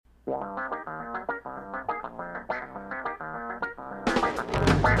This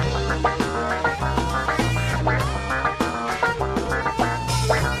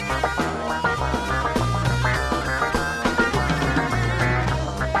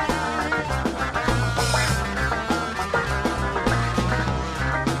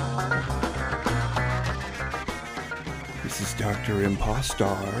is Dr.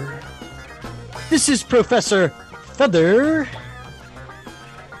 Impostar. This is Professor Feather.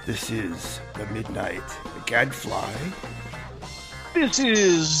 This is the Midnight Gadfly. This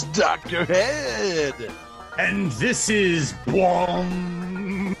is Dr. Head. And this is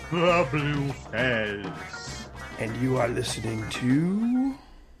Boom, the Blue Fez. And you are listening to...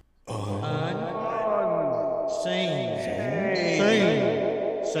 Sane.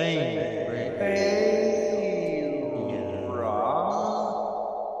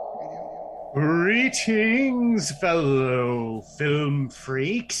 Greetings, fellow film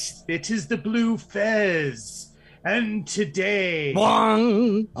freaks. It is the Blue Fez. And today...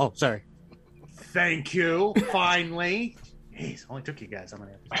 Boing. Oh, sorry. Thank you, finally. Jeez, only took you guys how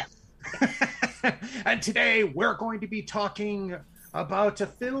many episodes? And today we're going to be talking about a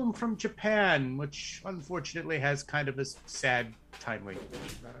film from Japan, which unfortunately has kind of a sad, timely thing.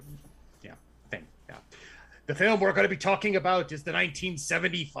 Yeah. The film we're going to be talking about is the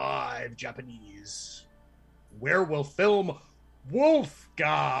 1975 Japanese werewolf film, Wolf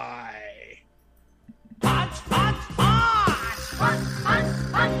Guy. Punch, punch, punch! Punch,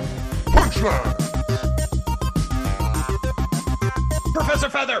 punch, punch! Punchline! Professor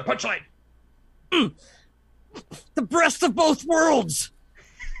Feather, punchline. The breast of both worlds.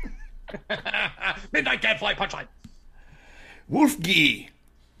 Midnight Gadfly, punchline. Wolfgie!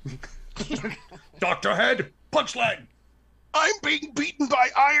 Dr. Head, punchline. I'm being beaten by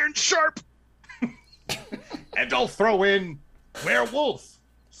Iron Sharp. And I'll throw in werewolf.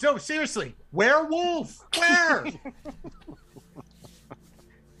 So seriously, werewolf. Where?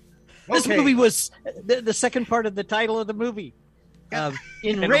 This movie was the second part of the title of the movie.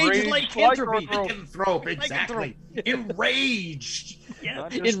 Enraged Lycanthropy. Lycanthrope, exactly. Enraged. Yeah,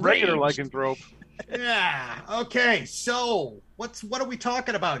 Not just regular lycanthrope. Yeah. Okay. So what are we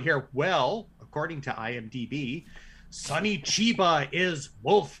talking about here? Well, according to IMDb, Sonny Chiba is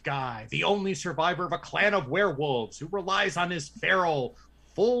Wolf Guy, the only survivor of a clan of werewolves who relies on his feral,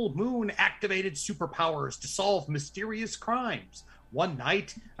 full moon activated superpowers to solve mysterious crimes. One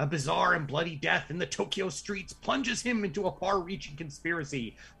night, a bizarre and bloody death in the Tokyo streets plunges him into a far-reaching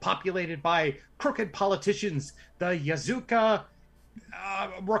conspiracy populated by crooked politicians, the Yazuka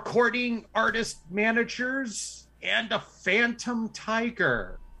recording artist managers, and a phantom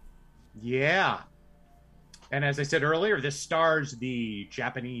tiger. Yeah. And as I said earlier, this stars the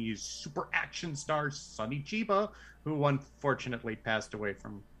Japanese super action star Sonny Chiba, who unfortunately passed away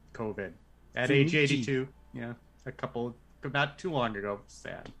from COVID at age 82. Yeah, not too long ago.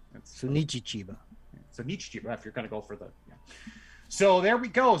 Sad. Sunichi Chiba. Sunichi Chiba, if you're going to go for the... Yeah. So there we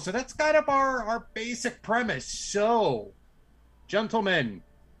go. So that's kind of our basic premise. So, gentlemen,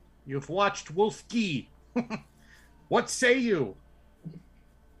 you've watched Wolfgie. What say you?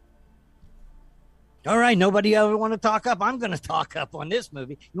 All right, nobody ever want to talk up. I'm going to talk up on this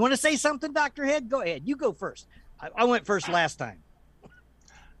movie. You want to say something, Dr. Head? Go ahead. You go first. I went first last time.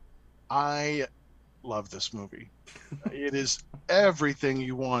 I love this movie. It is everything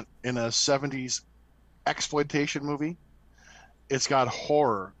you want in a 70s exploitation movie. It's got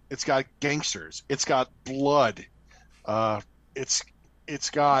horror. It's got gangsters. It's got blood. It's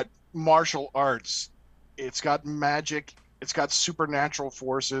got martial arts. It's got magic. It's got supernatural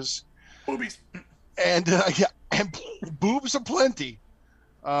forces. Boobies. And and boobs aplenty.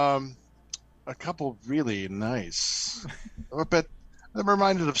 A couple really nice. I bet I'm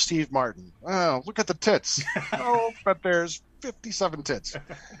reminded of Steve Martin. Oh, look at the tits. Oh, but there's 57 tits.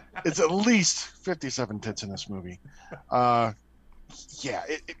 It's at least 57 tits in this movie. And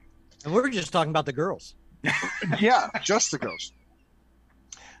we're just talking about the girls. Yeah, just the girls.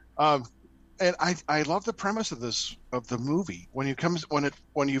 And I love the premise of the movie when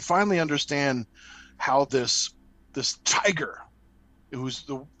you finally understand how this tiger, who's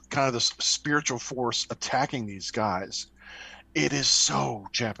the kind of the spiritual force attacking these guys, it is so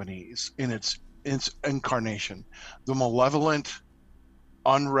Japanese in its incarnation. The malevolent,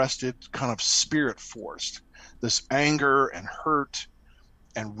 unrested kind of spirit force, this anger and hurt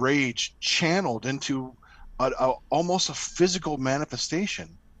and rage channeled into almost a physical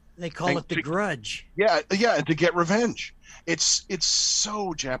manifestation. They call it the grudge. Yeah, and to get revenge. It's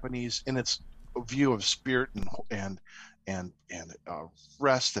so Japanese in its view of spirit and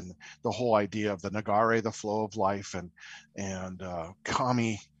rest, and the whole idea of the Nagare, the flow of life, and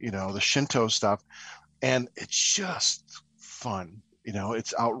Kami, the Shinto stuff, and it's just fun.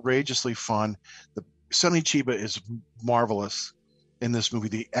 It's outrageously fun. The Sonny Chiba is marvelous in this movie.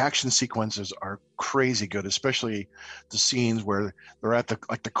 The action sequences are crazy good, especially the scenes where they're at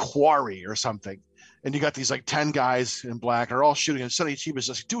the quarry or something, and you got these 10 guys in black are all shooting, and Sonny Chiba's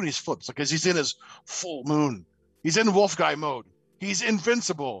just doing his flips because he's in his full moon. He's in wolf guy mode. He's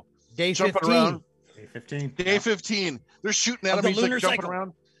invincible. Day jumping 15. around. Day 15. Day 15. They're shooting at Of him. the He's lunar jumping cycle.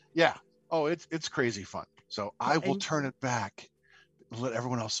 around. Yeah. Oh, it's crazy fun. So I will turn it back and let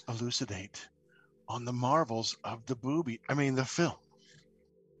everyone else elucidate on the marvels of the the film.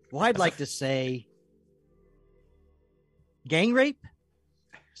 Well, I'd like to say gang rape,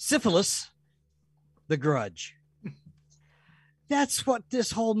 syphilis, The Grudge. That's what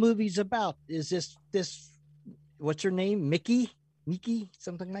this whole movie's about. Is this what's her name? Miki,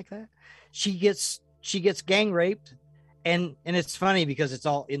 something like that. She gets gang raped, and it's funny because it's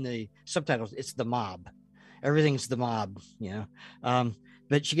all in the subtitles. It's the mob. Everything's the mob,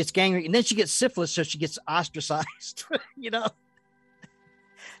 but she gets gang raped, and then she gets syphilis, so she gets ostracized,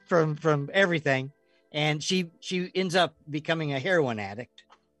 from everything, and she ends up becoming a heroin addict.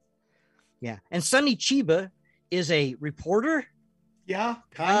 Yeah, and Sonny Chiba is a reporter. Yeah,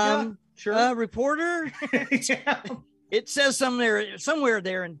 kind of. Sure. Reporter. Yeah. It says somewhere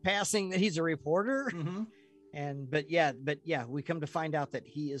there in passing that he's a reporter. Mm-hmm. But yeah, we come to find out that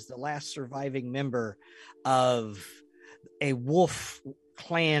he is the last surviving member of a wolf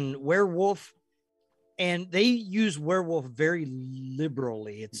clan, werewolf, and they use werewolf very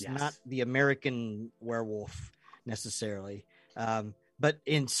liberally. It's not the American werewolf necessarily, but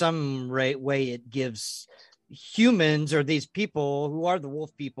in some way it gives humans, or these people who are the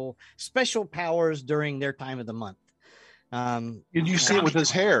wolf people, special powers during their time of the month. And you see it with his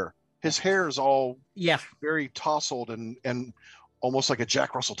hair. His hair is all very tousled and almost like a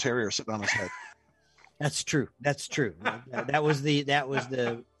Jack Russell Terrier sitting on his head. That's true. That was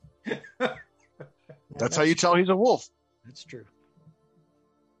the. That's how you tell he's a wolf. That's true.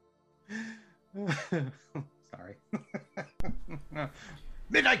 Sorry.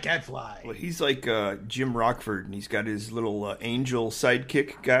 Midnight Gadfly. Well, he's like Jim Rockford, and he's got his little angel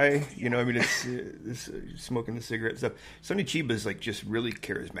sidekick guy. It's smoking the cigarette stuff. Sonny Chiba is just really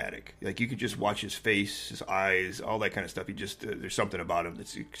charismatic. You could just watch his face, his eyes, all that kind of stuff. He just there's something about him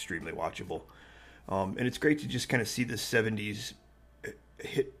that's extremely watchable, and it's great to just kind of see the '70s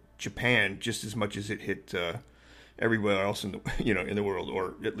hit Japan just as much as it hit everywhere else in the in the world,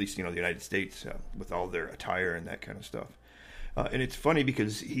 or at least the United States, with all their attire and that kind of stuff. And it's funny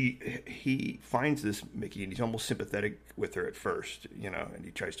because he finds this Mickey, and he's almost sympathetic with her at first, and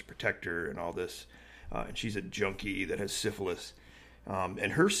he tries to protect her and all this. And she's a junkie that has syphilis.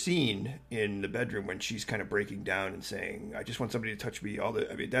 And her scene in the bedroom when she's kind of breaking down and saying, "I just want somebody to touch me,"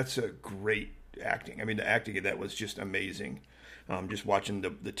 that's a great acting. The acting of that was just amazing. Just watching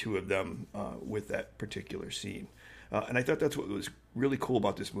the two of them with that particular scene. And I thought that's what was really cool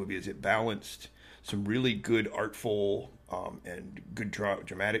about this movie, is it balanced some really good artful and good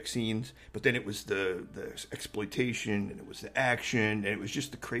dramatic scenes, but then it was the exploitation, and it was the action, and it was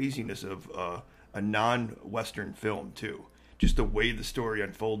just the craziness of a non-Western film too. Just the way the story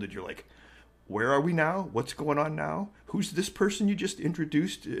unfolded, you're like, where are we now? What's going on now? Who's this person you just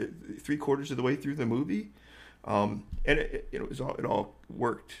introduced 3/4 of the way through the movie? And it all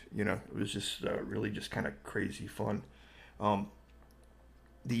worked. It was just really just kind of crazy fun.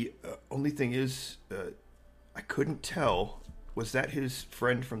 The only thing is, I couldn't tell, was that his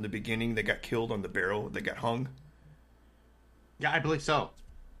friend from the beginning that got killed on the barrel, that got hung? Yeah, I believe so.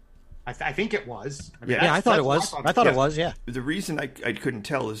 I think it was. I thought it was. It was, yeah. The reason I couldn't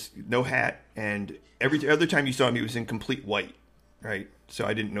tell is no hat, and every other time you saw him, he was in complete white, right? So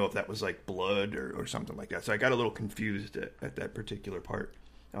I didn't know if that was like blood or something like that. So I got a little confused at that particular part.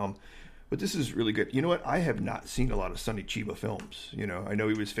 But this is really good. You know what? I have not seen a lot of Sonny Chiba films. I know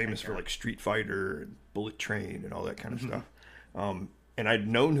he was famous for like Street Fighter and Bullet Train and all that kind of stuff. And I'd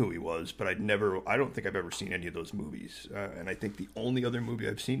known who he was, but I don't think I've ever seen any of those movies. And I think the only other movie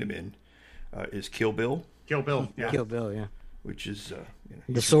I've seen him in is Kill Bill. Kill Bill, yeah. Kill Bill, yeah. Which is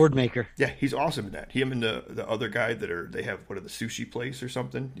the sword maker. Yeah, he's awesome in that. Him and the other guy they have the sushi place or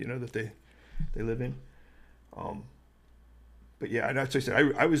something, that they live in. But yeah, and as I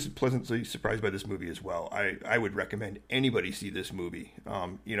said, I was pleasantly surprised by this movie as well. I would recommend anybody see this movie.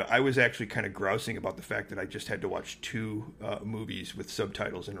 I was actually kind of grousing about the fact that I just had to watch 2 movies with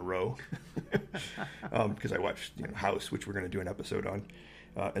subtitles in a row, because I watched House, which we're going to do an episode on,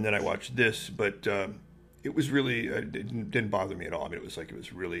 and then I watched this. But It was really it didn't bother me at all. I mean, it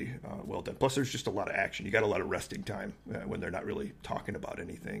was really well done. Plus, there's just a lot of action. You got a lot of resting time when they're not really talking about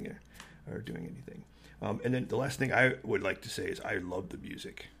anything or doing anything. And then the last thing I would like to say is I love the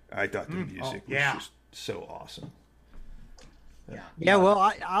music. I thought the music was just so awesome. Yeah.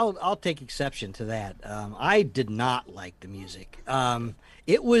 Well, I'll take exception to that. I did not like the music. I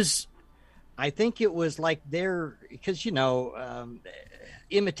think it was like because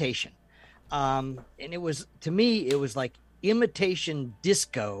imitation. And it was, to me, it was like imitation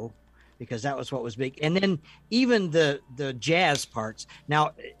disco, because that was what was big. And then even the jazz parts.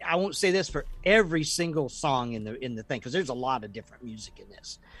 Now, I won't say this for every single song in the thing, because there's a lot of different music in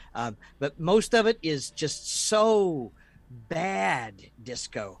this. But most of it is just so bad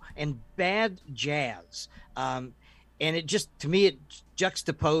disco and bad jazz. And it just, to me, it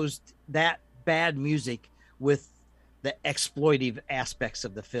juxtaposed that bad music with the exploitive aspects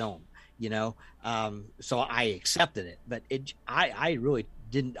of the film. So I accepted it, but I really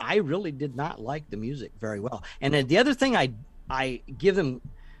did not like the music very well. And then the other thing I give them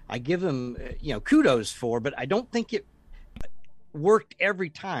kudos for, but I don't think it worked every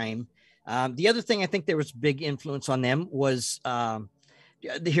time. The other thing I think there was big influence on them was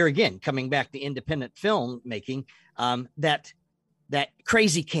here again, coming back to independent film making, that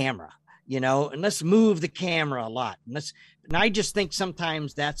crazy camera, and let's move the camera a lot. And I just think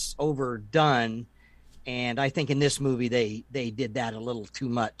sometimes that's overdone. And I think in this movie, they did that a little too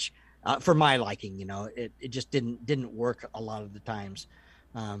much for my liking. It just didn't work a lot of the times.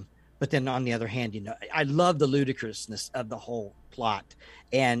 But then on the other hand, I love the ludicrousness of the whole plot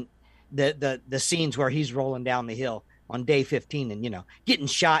and the scenes where he's rolling down the hill on day 15 and, getting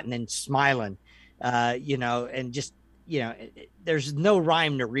shot and then smiling, and just, there's no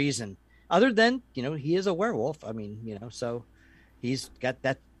rhyme to reason other than, he is a werewolf. I mean, so he's got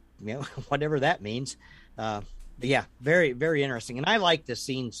that, whatever that means. But yeah, very, very interesting. And I like the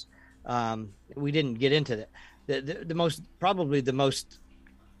scenes. We didn't get into that. The most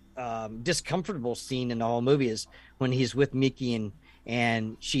discomfortable scene in the whole movie is when he's with Mickey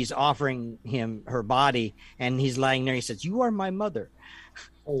and she's offering him her body and he's lying there. He says, "You are my mother.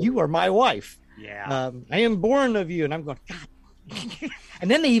 You are my wife. Yeah. I am born of you." And I'm going, God. And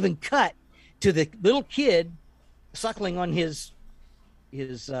then they even cut to the little kid suckling on his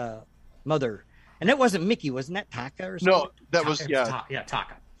mother. And that wasn't Mickey, wasn't that Taka or something? No, that was Taka.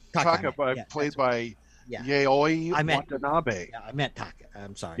 Taka, played by Yayoi Watanabe. Yeah, I meant Taka.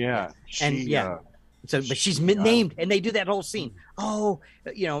 I'm sorry. Yeah. But she's named, and they do that whole scene. Oh,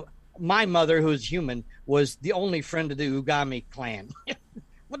 my mother, who's human, was the only friend of the Ugami clan.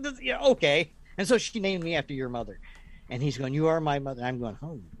 Okay. And so she named me after your mother. And he's going, "You are my mother." I'm going,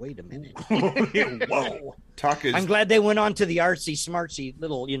 "Oh, wait a minute." Whoa. I'm glad they went on to the artsy smartsy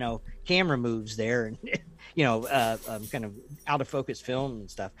little, camera moves there and, kind of out of focus film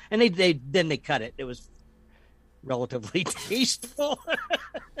and stuff. And they cut it. It was relatively tasteful.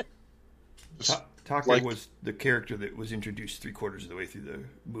 Taka was the character that was introduced 3/4 of the way through the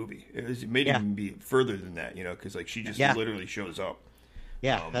movie. It made it even be further than that, because she just literally shows up.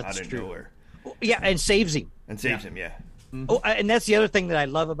 Yeah, that's out of true. nowhere. Yeah, and saves him. Yeah. Oh, and that's the other thing that I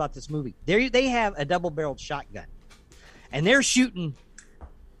love about this movie. They have a double-barreled shotgun, and they're shooting.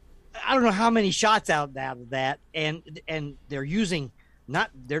 I don't know how many shots out of that, and they're using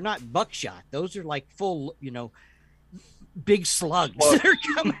they're not buckshot. Those are like full, big slugs that are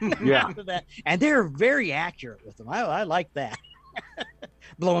coming out of that, and they're very accurate with them. I like that,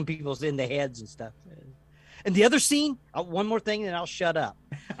 blowing people in the heads and stuff. And the other scene, one more thing, and I'll shut up.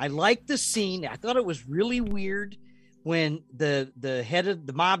 I like the scene. I thought it was really weird when the head of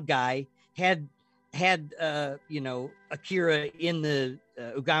the mob guy had Akira in the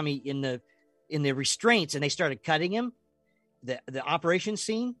Ugami in the restraints, and they started cutting him. The operation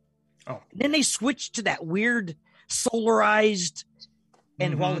scene. Oh, and then they switched to that weird solarized,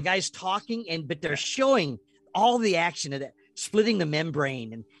 and while the guy's talking, but they're showing all the action of that, splitting the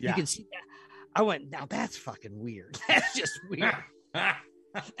membrane, and you can see that. I went, now that's fucking weird. That's just weird.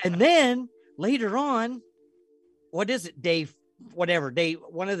 And then later on, what is it? One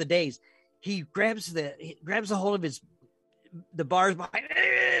of the days, he grabs a hold of the bars behind,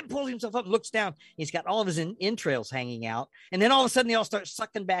 pulls himself up, looks down. He's got all of his entrails hanging out. And then all of a sudden they all start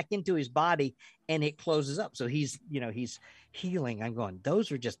sucking back into his body and it closes up. So he's healing. I'm going,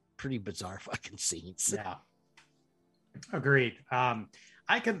 those are just pretty bizarre fucking scenes. Yeah. Agreed.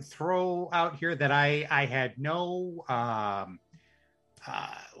 I can throw out here that I had no,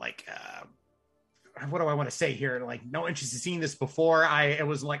 what do I want to say here? Like, no interest in seeing this before. It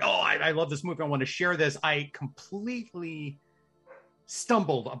was like, oh, I love this movie. I want to share this. I completely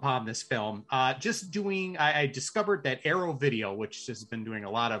stumbled upon this film. Just doing, I discovered that Arrow Video, which has been doing a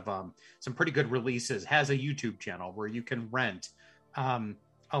lot of some pretty good releases, has a YouTube channel where you can rent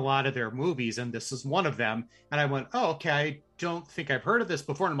a lot of their movies, and this is one of them. And I went, oh, okay, I don't think I've heard of this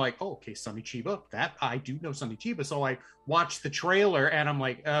before. And I'm like, oh, okay, Sonny Chiba. That I do know Sonny Chiba. So I watched the trailer, and I'm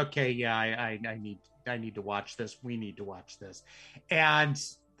like, okay, yeah, I need to watch this. We need to watch this. And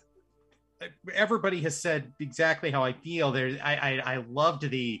everybody has said exactly how I feel. I loved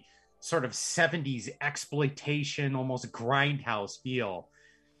the sort of 70s exploitation, almost grindhouse feel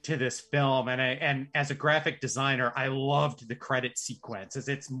to this film. And as a graphic designer, I loved the credit sequence as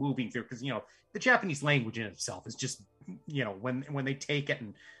it's moving through, because, you know, the Japanese language in itself is just, you know, when they take it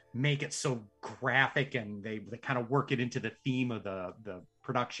and make it so graphic, and they kind of work it into the theme of the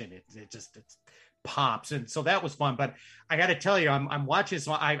production, it pops. And so that was fun. But I got to tell you, I'm watching,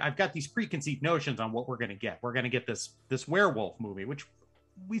 so I've got these preconceived notions on what we're going to get. We're going to get this werewolf movie, which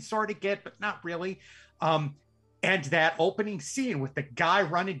we sort of get, but not really. And that opening scene with the guy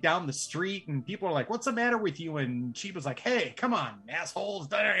running down the street, and people are like, what's the matter with you? And Chiba's like, hey, come on, assholes.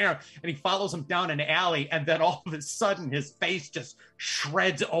 And he follows him down an alley. And then all of a sudden his face just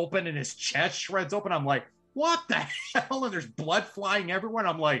shreds open and his chest shreds open. I'm like, what the hell? And there's blood flying everywhere. And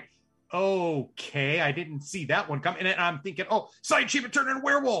I'm like, okay, I didn't see that one come. And I'm thinking, oh, Sonny Chiba turned into a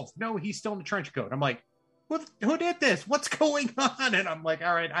werewolf. No, he's still in the trench coat. I'm like, who did this? What's going on? And I'm like,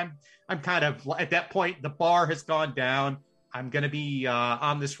 all right, I'm kind of at that point, the bar has gone down. I'm going to be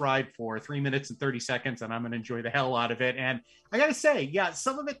on this ride for 3 minutes and 30 seconds, and I'm going to enjoy the hell out of it. And I got to say, yeah,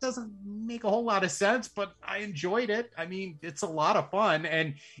 some of it doesn't make a whole lot of sense, but I enjoyed it. I mean, it's a lot of fun.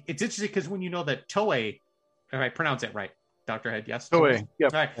 And it's interesting because when you know that Toei, if I pronounce it right, Dr. Head, yes? Toei,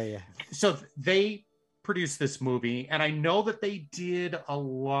 yep. Right. Oh, yeah. So they produced this movie, and I know that they did a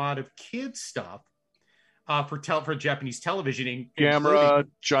lot of kids stuff for Japanese television. Gamera,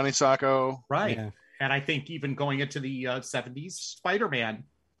 Johnny Sacco. Right. Yeah. And I think even going into the 70s Spider-Man,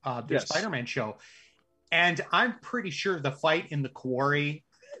 Spider-Man show. And I'm pretty sure the fight in the quarry,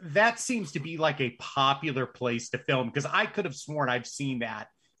 that seems to be like a popular place to film, because I could have sworn I've seen that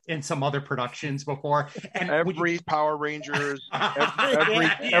in some other productions before. And every Power Rangers,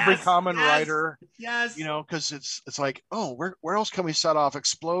 every Kamen Rider, yes, you know, because it's like, oh, where else can we set off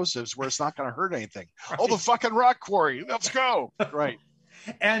explosives where it's not going to hurt anything? Right. Oh, the fucking rock quarry, let's go. Right.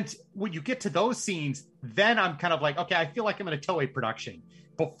 And when you get to those scenes, then I'm kind of like, okay, I feel like I'm in a Toei production.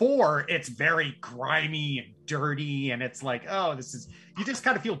 Before, it's very grimy and dirty, and it's like, oh, you just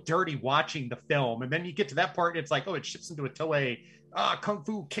kind of feel dirty watching the film. And then you get to that part, and it's like, oh, it shifts into a Toei kung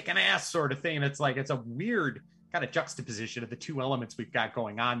fu kicking ass sort of thing. And it's like, it's a weird kind of juxtaposition of the two elements we've got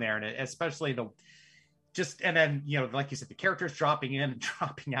going on there. And especially and then, you know, like you said, the characters dropping in and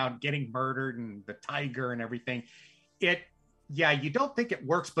dropping out, getting murdered, and the tiger and everything. You don't think it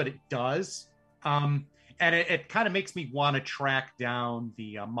works, but it does. And it kind of makes me want to track down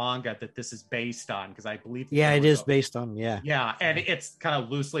the manga that this is based on, because I believe it is based on and it's kind of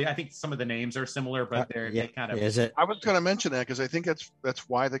loosely, I think some of the names are similar, but they kind of is it. I was going to mention that because I think that's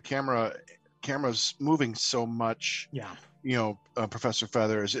why the camera's moving so much. Yeah, you know, Professor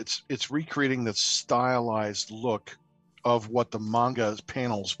Feathers, it's recreating the stylized look of what the manga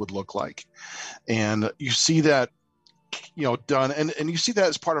panels would look like, and you see that, you know, done, and you see that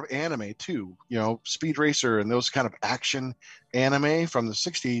as part of anime too, you know, Speed Racer and those kind of action anime from the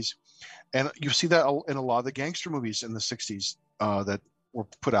 60s, and you see that in a lot of the gangster movies in the 60s that were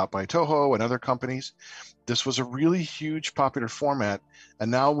put out by Toho and other companies. This was a really huge popular format, and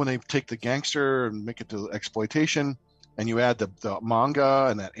now when they take the gangster and make it to exploitation, and you add the manga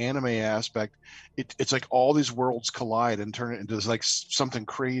and that anime aspect, it's like all these worlds collide and turn it into like something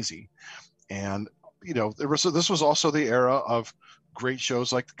crazy. And you know, this was also the era of great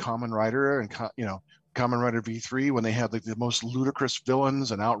shows like the Kamen Rider and, you know, Kamen Rider V3, when they had like the most ludicrous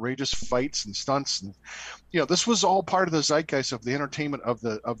villains and outrageous fights and stunts. And, you know, this was all part of the zeitgeist of the entertainment of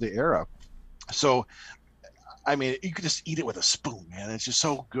the era. So, I mean, you could just eat it with a spoon, man. It's just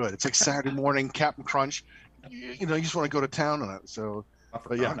so good. It's like Saturday morning, Captain Crunch. You know, you just want to go to town on it. So,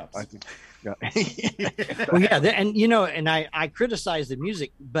 but yeah, I think, yeah. Well, yeah. And, you know, and I criticize the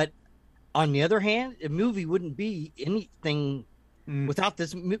music, but on the other hand, a movie wouldn't be anything without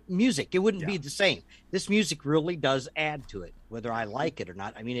this music. It wouldn't be the same. This music really does add to it, whether I like it or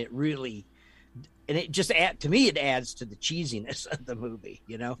not. I mean, it really, and it just it adds to the cheesiness of the movie,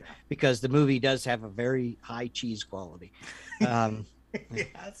 you know, because the movie does have a very high cheese quality.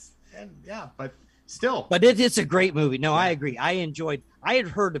 Yes, and but still, but it's a great movie. No, I agree. I had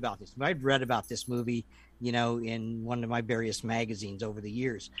heard about this. I'd read about this movie, you know, in one of my various magazines over the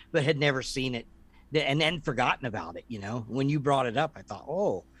years, but had never seen it and then forgotten about it. When you brought it up, I thought,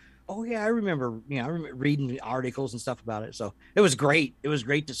 oh yeah, I remember. I remember reading articles and stuff about it. So it was great. It was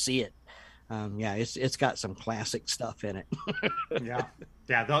great to see it. It's got some classic stuff in it. Yeah.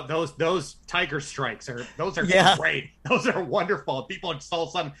 Those tiger strikes are great. Those are wonderful. People just all of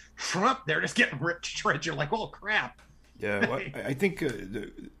a sudden, Trump, they're just getting ripped to shreds. You're like, oh crap. Yeah, well, I think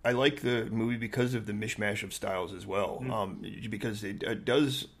I like the movie because of the mishmash of styles as well. Because it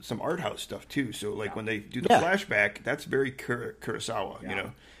does some art house stuff too. So like when they do the flashback, that's very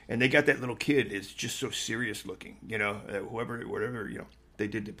Kurosawa, And they got that little kid is just so serious looking, whatever they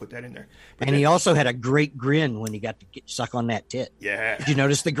did to put that in there. But he also had a great grin when he got to suck on that tit. Yeah. Did you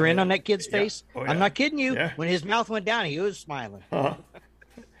notice the grin on that kid's face? Oh, yeah. I'm not kidding you. Yeah. When his mouth went down, he was smiling. Uh-huh.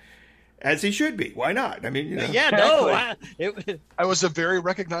 As he should be. Why not? I mean, It was a very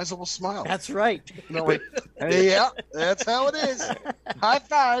recognizable smile. That's right. Yeah, that's how it is. High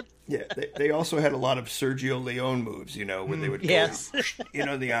five. Yeah, they also had a lot of Sergio Leone moves, where they would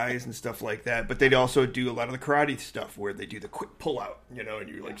go, the eyes and stuff like that. But they'd also do a lot of the karate stuff where they do the quick pull out, and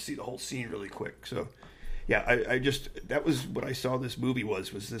you see the whole scene really quick. So, yeah, I just that was what I saw this movie was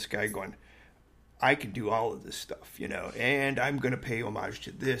this guy going, I can do all of this stuff, and I'm going to pay homage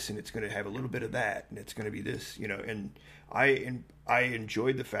to this, and it's going to have a little bit of that, and it's going to be this, and I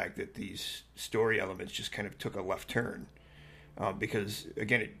enjoyed the fact that these story elements just kind of took a left turn, because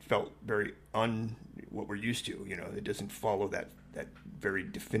again, it felt very what we're used to, it doesn't follow that very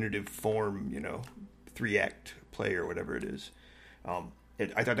definitive form, 3-act play or whatever it is.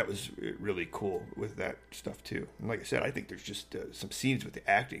 I thought that was really cool with that stuff too. And like I said, I think there's just some scenes with the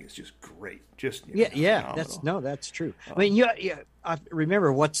acting is just great. Just phenomenal. That's true. I mean, I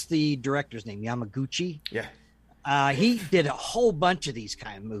remember what's the director's name? Yamaguchi. Yeah. He did a whole bunch of these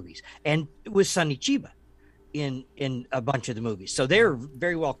kind of movies, and with Sonny Chiba in a bunch of the movies. So they're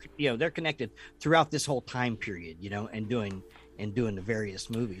very well, they're connected throughout this whole time period, and doing the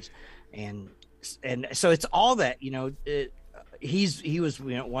various movies, and so it's all that he was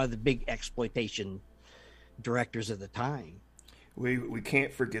one of the big exploitation directors of the time. We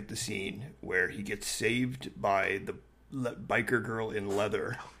can't forget the scene where he gets saved by the biker girl in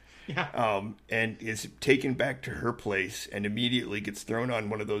leather, and is taken back to her place and immediately gets thrown on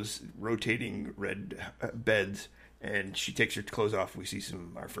one of those rotating red beds, and she takes her clothes off. We see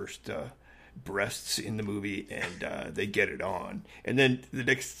our first breasts in the movie, and they get it on. And then the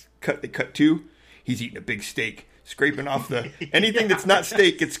next cut, they cut to, he's eating a big steak, scraping off anything that's not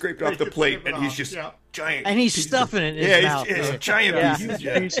steak gets scraped off the plate, and he's just giant. And he's stuffing it in his mouth. It's giant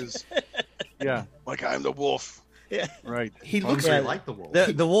pieces. Yeah, like I'm the wolf. Yeah, right. He looks like the wolf.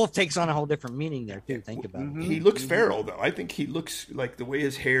 The wolf takes on a whole different meaning there too. Think about it. He looks feral though. I think he looks like the way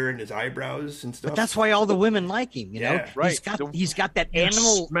his hair and his eyebrows and stuff. But that's why all the women like him. Right. He's got that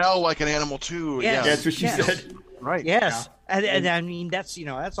animal. Smell like an animal too. Yes. That's what she said. Right. Yes. Yeah. And I mean, that's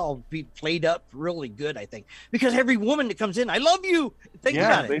all played up really good, I think, because every woman that comes in, I love you. Think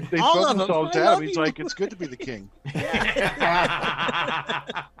about it. They all felt of them. themselves out. He's like, it's good to be the king.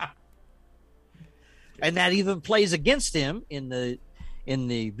 And that even plays against him in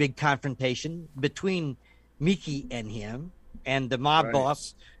the big confrontation between Miki and him and the mob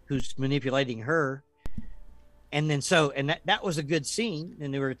boss who's manipulating her. And then that was a good scene.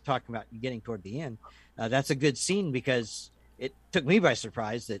 And they were talking about getting toward the end. That's a good scene because it took me by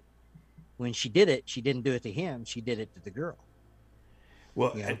surprise that when she did it, she didn't do it to him. She did it to the girl.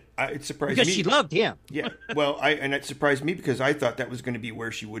 Well, it surprised because me. She loved him. Yeah. Well, and it surprised me because I thought that was going to be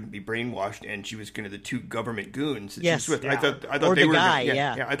where she wouldn't be brainwashed and she was going to the two government goons that she was with. I thought or they the were guy.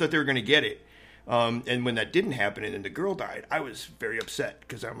 gonna, I thought they were going to get it. And when that didn't happen and then the girl died, I was very upset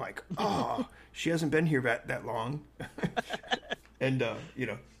because I'm like, oh, she hasn't been here that long. And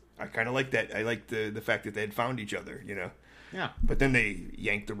I kind of like that. I like the fact that they had found each other. Yeah. But then they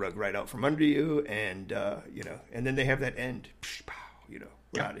yanked the rug right out from under you, and and then they have that end. Psh, pow,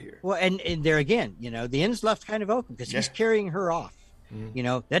 we're out of here. Well, and there again, the end's left kind of open because he's carrying her off.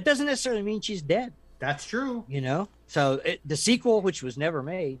 Mm-hmm. That doesn't necessarily mean she's dead. That's true. So the sequel, which was never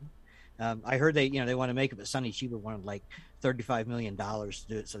made, I heard they want to make it, but Sonny Chiba wanted like $35 million to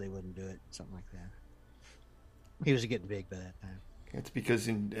do it, so they wouldn't do it. Something like that. He was getting big by that time. It's because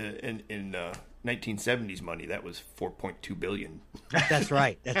in 1970s money, that was $4.2 billion. That's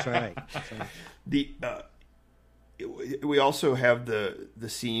right. That's right. We also have the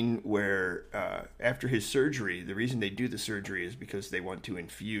scene where after his surgery, the reason they do the surgery is because they want to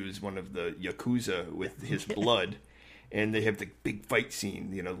infuse one of the Yakuza with his blood. And they have the big fight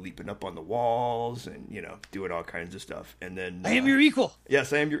scene, leaping up on the walls and, doing all kinds of stuff. And then... I am your equal.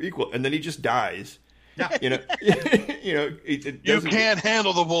 Yes, I am your equal. And then he just dies. Yeah. You know, it You doesn't. can't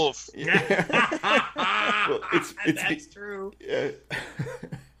handle the wolf. Well, That's true. Yeah.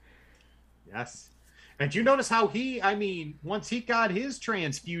 Yes. And you notice how once he got his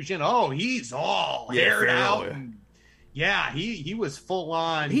transfusion, he's all haired feral, out. yeah. And he was full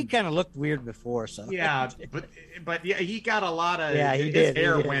on. He kind of looked weird before, so Yeah, but yeah, he got a lot of. Yeah, he his did,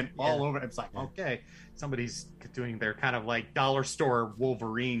 hair he did, went all yeah. over. It's like, okay, somebody's doing their kind of like dollar store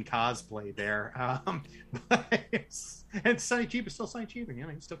Wolverine cosplay there. And Sonny Chiba is still Sonny Chiba.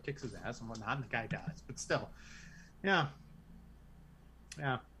 He still kicks his ass and whatnot, and the guy dies, but still, yeah.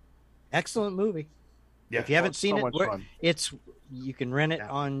 excellent movie. Yeah. If you haven't seen so it, much fun. you can rent it Yeah.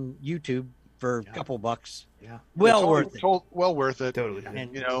 on YouTube for a Yeah. couple bucks. Yeah. Well worth it. Well worth it. Totally.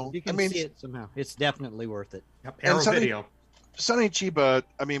 And You can know, see it somehow. It's definitely worth it. Yep. And Arrow Sonny- Video. Sonny Chiba,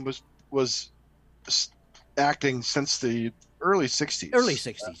 was acting since the early '60s. Early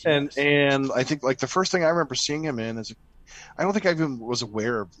 60s. And yes. and I think like the first thing I remember seeing him in is, I don't think I even was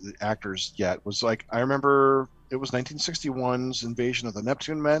aware of the actors yet. Was like I remember it was 1961's Invasion of the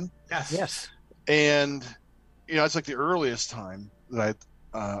Neptune Men, Yes. and it's like the earliest time that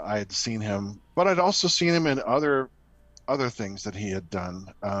I had seen him. But I'd also seen him in other things that he had done.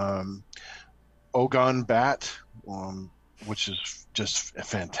 Ogon Bat, which is just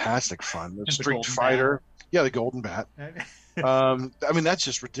fantastic fun. The the Street Golden Fighter, the Golden Bat. That's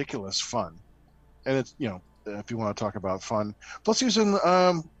just ridiculous fun, and it's if you want to talk about fun. Plus, he was in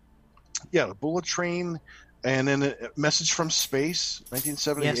the Bullet Train, and then a Message from Space,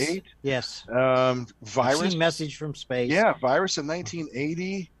 1978. Yes. Virus, I've seen Message from Space. Virus in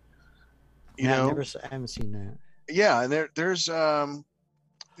 1980. I haven't seen that. Yeah, and there's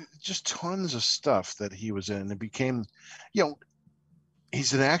just tons of stuff that he was in. It became,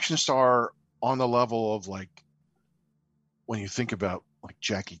 he's an action star on the level of like when you think about like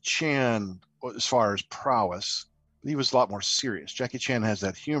Jackie Chan as far as prowess. He was a lot more serious. Jackie Chan has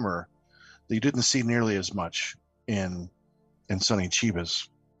that humor that you didn't see nearly as much in Sonny Chiba's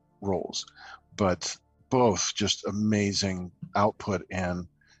roles, but both just amazing output and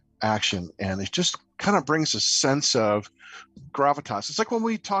action, and it just kind of brings a sense of gravitas. It's like when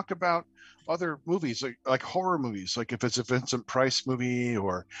we talked about other movies, like horror movies, like if it's a Vincent Price movie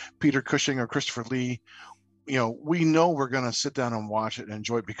or Peter Cushing or Christopher Lee, we know we're going to sit down and watch it and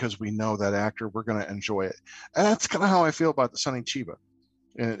enjoy it because we know that actor, we're going to enjoy it. And that's kind of how I feel about the Sonny Chiba.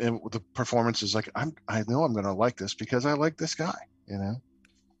 And the performance is like, I know I'm going to like this because I like this guy, and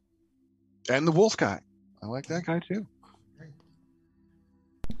the wolf guy. I like that guy too.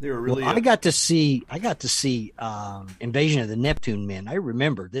 They were really. I got to see Invasion of the Neptune Men. I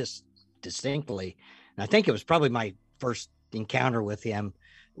remember this distinctly, and I think it was probably my first encounter with him.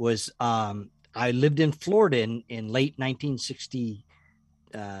 Was I lived in Florida in late 1960,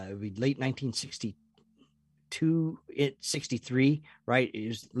 late 1962, 63, right? It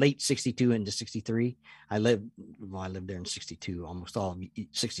was late 62 into 63. I lived there in 62, almost all of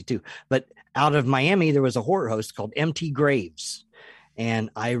 62. But out of Miami, there was a horror host called M.T. Graves. And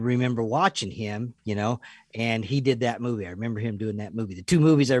I remember watching him, and he did that movie. I remember him doing that movie. The two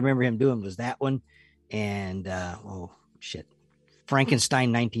movies I remember him doing was that one and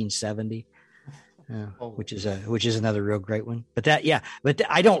Frankenstein 1970. Which is another real great one. But I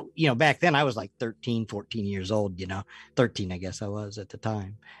don't, back then I was like 13, 14 years old, 13, I guess I was at the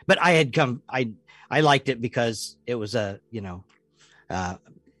time. But I liked it because it was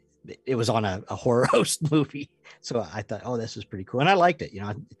it was on a horror host movie. So I thought, this is pretty cool. And I liked it,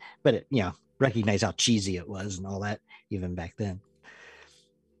 but recognize how cheesy it was and all that even back then.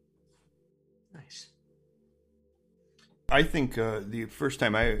 Nice. I think the first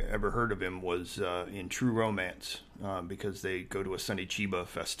time I ever heard of him was in True Romance, because they go to a Sonny Chiba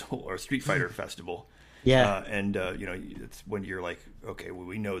festival or a Street Fighter festival. Yeah. It's when you're like, okay, well,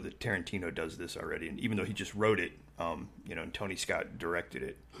 we know that Tarantino does this already. And even though he just wrote it, and Tony Scott directed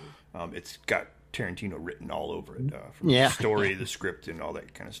it, it's got Tarantino written all over it, from the story, the script, and all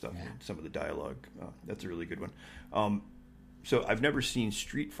that kind of stuff. And some of the dialogue. That's a really good one. So I've never seen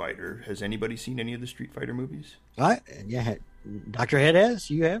Street Fighter. Has anybody seen any of the Street Fighter movies? Yeah. Dr. Head has?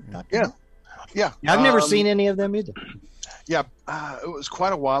 You have? Yeah. I've never seen any of them either. Yeah, it was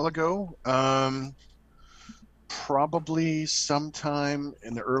quite a while ago. Probably sometime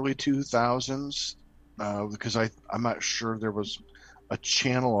in the early 2000s, because I'm not sure there was a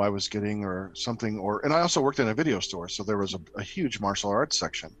channel I was getting or something, and I also worked in a video store, so there was a huge martial arts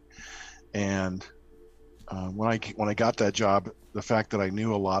section. And when I got that job, the fact that I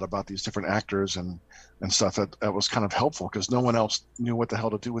knew a lot about these different actors and stuff, that was kind of helpful because no one else knew what the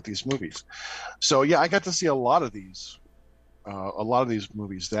hell to do with these movies. So yeah, I got to see a lot of these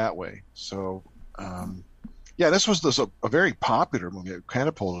movies that way. So This was a very popular movie. It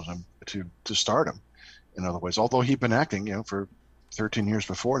catapulted him to stardom in other ways. Although he'd been acting, for 13 years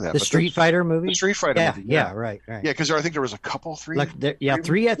before that. The Street Fighter movie? The Street Fighter movie. Yeah, right. Yeah, because I think there was a couple, three.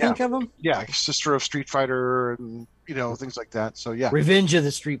 Three, I think, of them. Yeah, Sister of Street Fighter and, things like that. So, yeah. Revenge of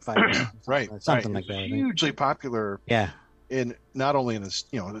the Street Fighters. Right. Something like that. Hugely popular. Yeah. In not only in this,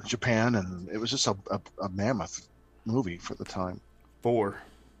 Japan, and it was just a mammoth movie for the time. 4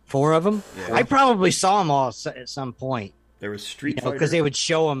 of them. Yeah. I probably saw them all at some point. There was Street Fighter because they would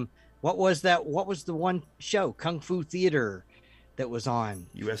show them. What was that? What was the one show? Kung Fu Theater that was on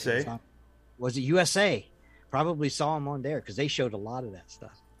USA. Was it USA? Probably saw them on there because they showed a lot of that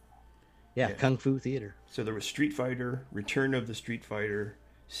stuff. Yeah, Kung Fu Theater. So there was Street Fighter, Return of the Street Fighter,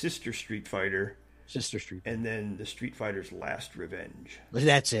 Sister Street Fighter, and then the Street Fighter's Last Revenge.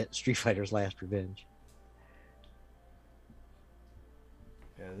 That's it. Street Fighter's Last Revenge.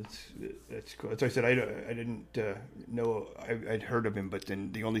 Yeah, that's cool. As I said, I didn't know. I'd heard of him, but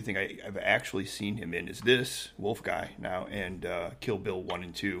then the only thing I've actually seen him in is this Wolf Guy now and Kill Bill 1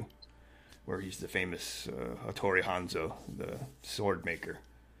 and 2, where he's the famous Hattori Hanzo, the sword maker.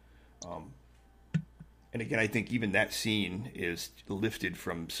 And again, I think even that scene is lifted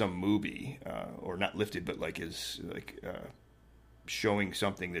from some movie, or not lifted, but showing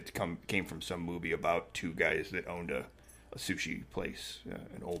something that came from some movie about two guys that owned a sushi place,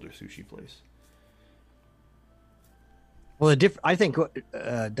 an older sushi place. Well, I think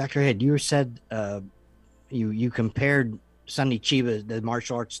Dr. Head, you said you compared Sonny Chiba, the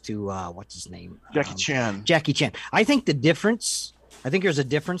martial arts, to what's his name? Jackie Chan. Jackie Chan. I think there's a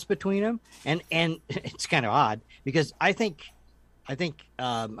difference between them, and it's kind of odd because I think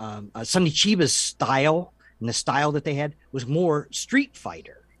Sonny Chiba's style and the style that they had was more Street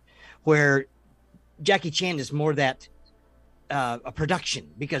Fighter, where Jackie Chan is more that a production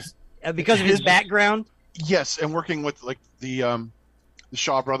because of his background. Yes, and working with the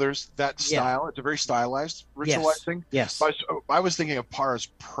Shaw Brothers, that style, it's a very stylized ritualizing. Yes. I was thinking of Parr's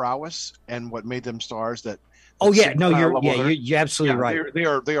prowess and what made them stars. You're absolutely right.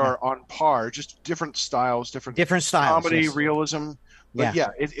 They are on par, just different styles, different styles, comedy, realism. But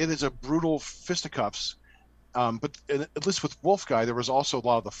it is a brutal fisticuffs. But at least with Wolf Guy, there was also a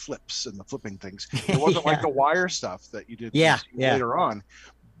lot of the flips and the flipping things. It wasn't like the wire stuff that you did later on.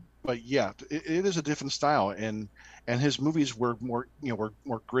 But it is a different style, and his movies were more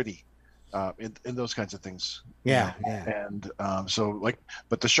more gritty in those kinds of things. And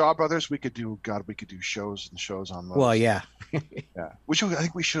but the Shaw Brothers, we could do shows and shows on those. Well, I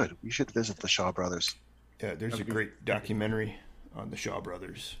think we should visit the Shaw Brothers. Yeah, there's a great documentary on the Shaw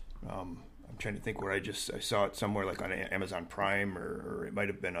Brothers. I'm trying to think where I saw it somewhere like on Amazon Prime or it might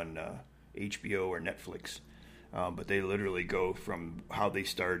have been on HBO or Netflix. But they literally go from how they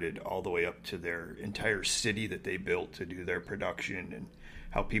started all the way up to their entire city that they built to do their production and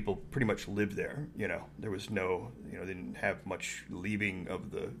how people pretty much lived there. There was no, they didn't have much leaving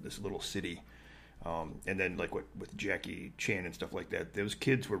of this little city. And then with Jackie Chan and stuff like that, those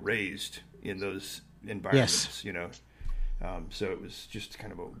kids were raised in those environments, so it was just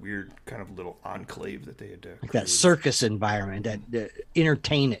kind of a weird kind of little enclave that they had to create. That circus environment, that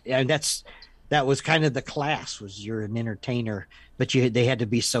entertain it. And that was kind of the class, was you're an entertainer, but they had to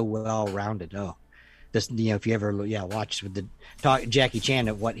be so well rounded. If you ever watch with Jackie Chan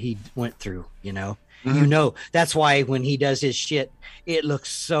of what he went through, that's why when he does his shit, it looks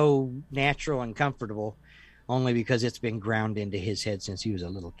so natural and comfortable, only because it's been ground into his head since he was a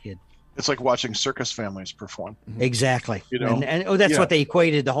little kid. It's like watching circus families perform. Exactly. And that's what they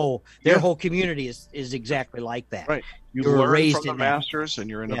equated their whole community is exactly like that. Right. You learn raised from the masters and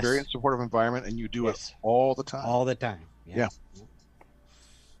you're in a very supportive environment and you do it all the time. All the time. Yeah.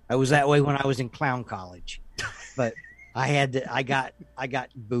 I was that way when I was in clown college, but I got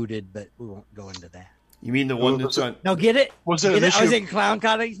booted, but we won't go into that. You mean the one that's on? No, get it? Was it an issue? I was in clown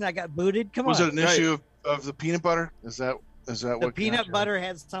college and I got booted. Come on. Was it an issue of the peanut butter? Is that the peanut butter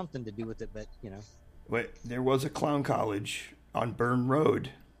had something to do with it, but Wait, there was a clown college on Byrne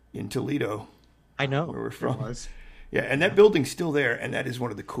Road in Toledo. I know where we're from. Yeah, and that building's still there, and that is one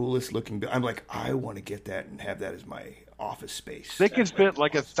of the coolest looking. I'm like, I want to get that and have that as my office space. They could fit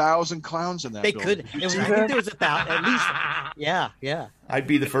like 1,000 clowns in that. They building. could. I think there was 1,000 at least. Yeah. I'd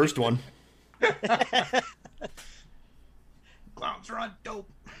be the first one. Clowns are on dope.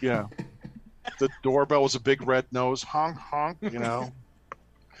 Yeah. The doorbell was a big red nose. Honk, honk,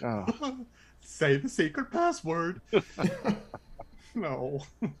 Oh. Say the secret password. No.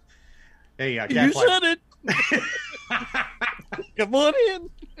 Hey, you said it. Come on in.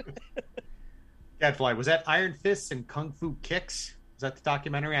 Gadfly, was that Iron Fists and Kung Fu Kicks? Was that the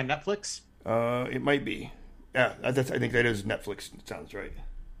documentary on Netflix? It might be. Yeah, I think that is Netflix. It sounds right.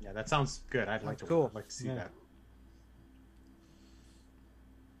 Yeah, that sounds good. I'd like cool. to see Yeah. that.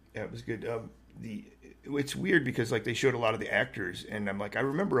 Yeah, it was good. It's weird because like they showed a lot of the actors, and I'm like, I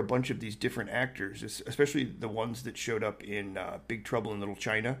remember a bunch of these different actors, especially the ones that showed up in Big Trouble in Little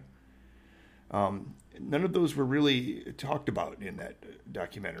China. None of those were really talked about in that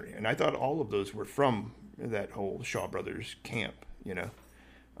documentary, and I thought all of those were from that whole Shaw Brothers camp, you know.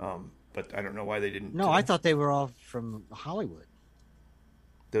 But I don't know why they didn't. No, I thought they were all from Hollywood.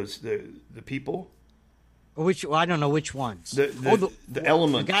 Those the people. Which I don't know which ones. The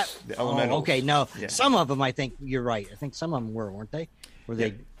elements. The elementals. Oh, okay, no, Yeah. some of them I think you're right. I think some of them weren't they? Were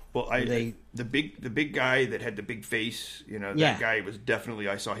they? Well, the big guy that had the big face, you know, that guy was definitely.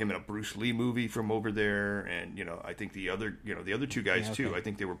 I saw him in a Bruce Lee movie from over there, and you know, I think the other two guys too. I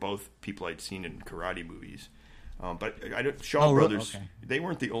think they were both people I'd seen in karate movies. But Shaw Brothers, they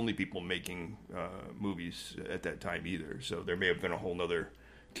weren't the only people making movies at that time either. So there may have been a whole nother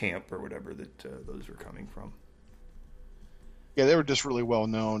camp or whatever that those were coming from. Yeah, they were just really well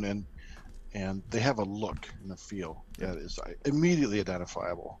known, and they have a look and a feel that is immediately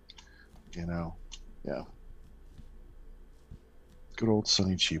identifiable. You know, yeah. Good old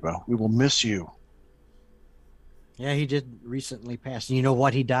Sonny Chiba. We will miss you. Yeah, he did recently pass. And you know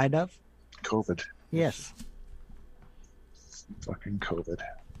what he died of? COVID. Yes. Fucking COVID.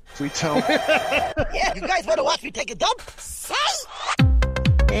 If we tell. Yeah, you guys want to watch me take a dump? Say!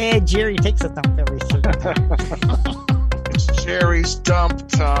 Hey, Jerry takes a dump every certain time. It's Jerry's dump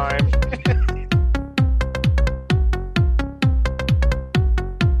time.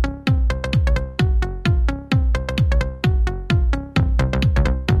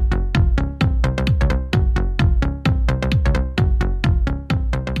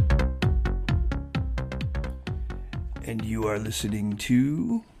 And you are listening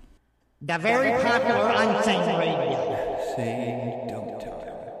to The very popular Unsane Radio. Say Dump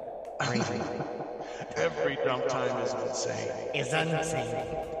Time. Every dump time is insane. Is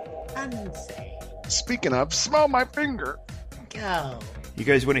Unsane. Unsane. Speaking of, smell my finger. Go. You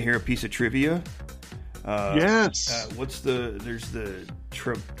guys want to hear a piece of trivia? Yes. There's the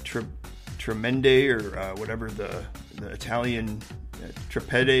Tremende or whatever the Italian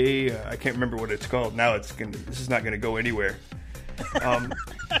Trepede. I can't remember what it's called. Now this is not gonna go anywhere.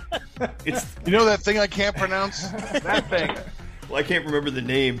 It's You know that thing I can't pronounce? That thing. well, I can't remember the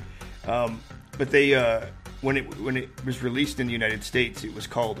name. But they when it was released in the United States, it was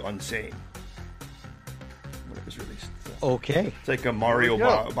called Unsane. When it was released, so. Okay. It's like a Mario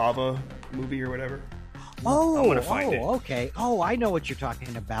Bava movie or whatever. Oh, I'm gonna find it. Okay. Oh, I know what you're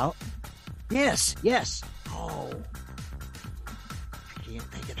talking about. Yes. Oh. I can't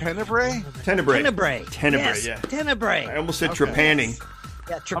think of Tenebrae? Tenebrae. Yes, Yeah. Tenebrae. I almost said trepanning.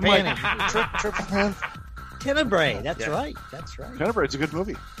 Yeah, I'm like, trepanning. Tryptophan. Tenebrae. That's Yeah. right. That's right. Tenebrae's a good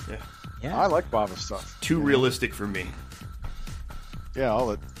movie. Yeah. Yeah. I like Bava stuff. Too realistic for me. Yeah, all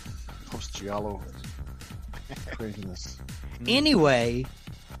that post-giallo craziness. Anyway,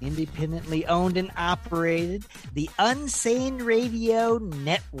 independently owned and operated, the Unsane Radio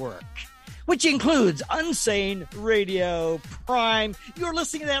Network, which includes Unsane Radio Prime. You're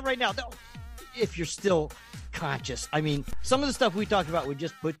listening to that right now. If you're still conscious. I mean, some of the stuff we talked about would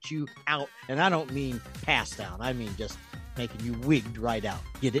just put you out, and I don't mean passed out. I mean just making you wigged right out.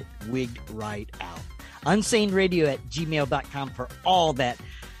 Get it? Wigged right out. UnsaneRadio@gmail.com for all that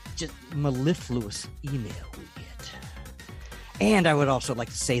just mellifluous email we get. And I would also like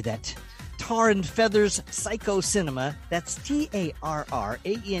to say that Tar and Feathers Psycho Cinema, that's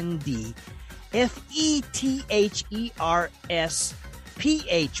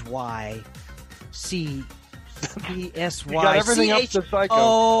TARANDFETHERSPHYCPSY. You got everything up to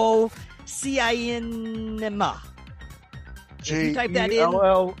Psycho. Cinema. If you type that in,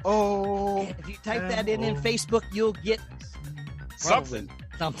 J-E-L-L-O. if you type that in Facebook, you'll get Something.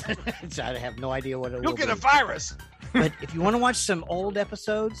 something. I have no idea what it will You'll get be. a virus. But if you want to watch some old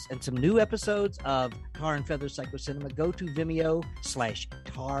episodes and some new episodes of Tar and Feather Psycho Cinema, go to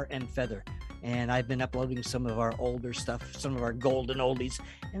Vimeo/Tar and Feather. And I've been uploading some of our older stuff, some of our golden oldies,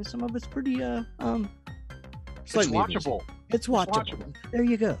 and some of it's pretty It's slightly amusing. watchable. It's watchable. There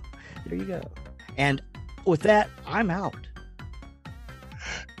you go. And with that, I'm out.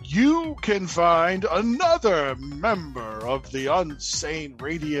 You can find another member of the Unsane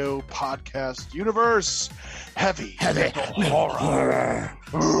Radio podcast universe, Heavy Metal Horror,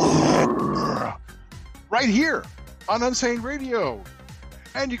 right here on Unsane Radio.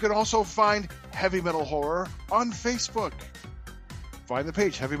 And you can also find Heavy Metal Horror on Facebook. Find the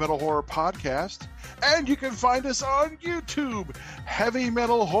page, Heavy Metal Horror Podcast, And you can find us on YouTube, Heavy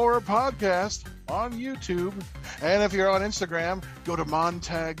Metal Horror Podcast on YouTube. And if you're on Instagram, go to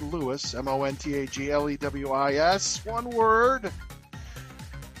Montag Lewis, MONTAGLEWIS, one word.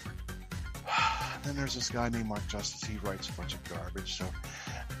 Then there's this guy named Mark Justice. He writes a bunch of garbage. So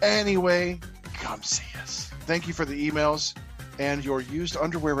anyway, come see us. Thank you for the emails and your used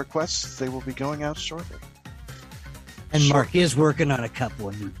underwear requests. They will be going out shortly. And Mark is working on a couple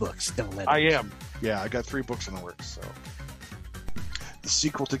of new books. Don't let him. I am. Yeah, I got 3 books in the works. So the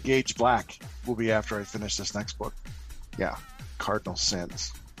sequel to Gage Black will be after I finish this next book. Yeah, Cardinal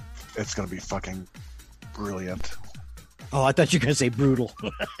Sins. It's going to be fucking brilliant. Oh, I thought you were going to say brutal.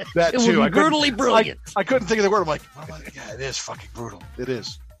 That It too. will be brutally brilliant. I couldn't think of the word. I'm like, yeah, it is fucking brutal. It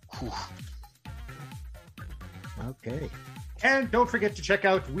is. Whew. Okay. And don't forget to check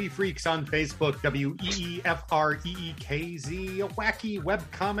out We Freaks on Facebook, WEEFREEKZ, a wacky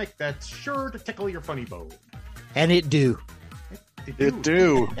webcomic that's sure to tickle your funny bone. And it do. It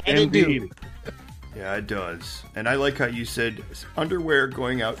do. And it do. Indeed. Yeah, it does. And I like how you said underwear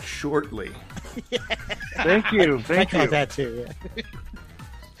going out shortly. Thank you. I Thank caught you. that too. Yeah.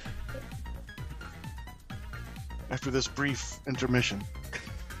 After this brief intermission.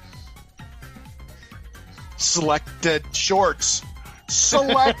 Selected shorts.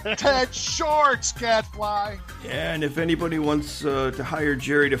 Selected shorts, Catfly. Yeah, and if anybody wants to hire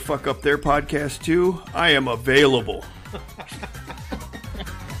Jerry to fuck up their podcast too, I am available.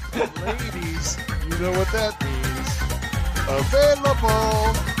 Ladies, you know what that means.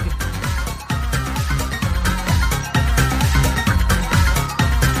 Available.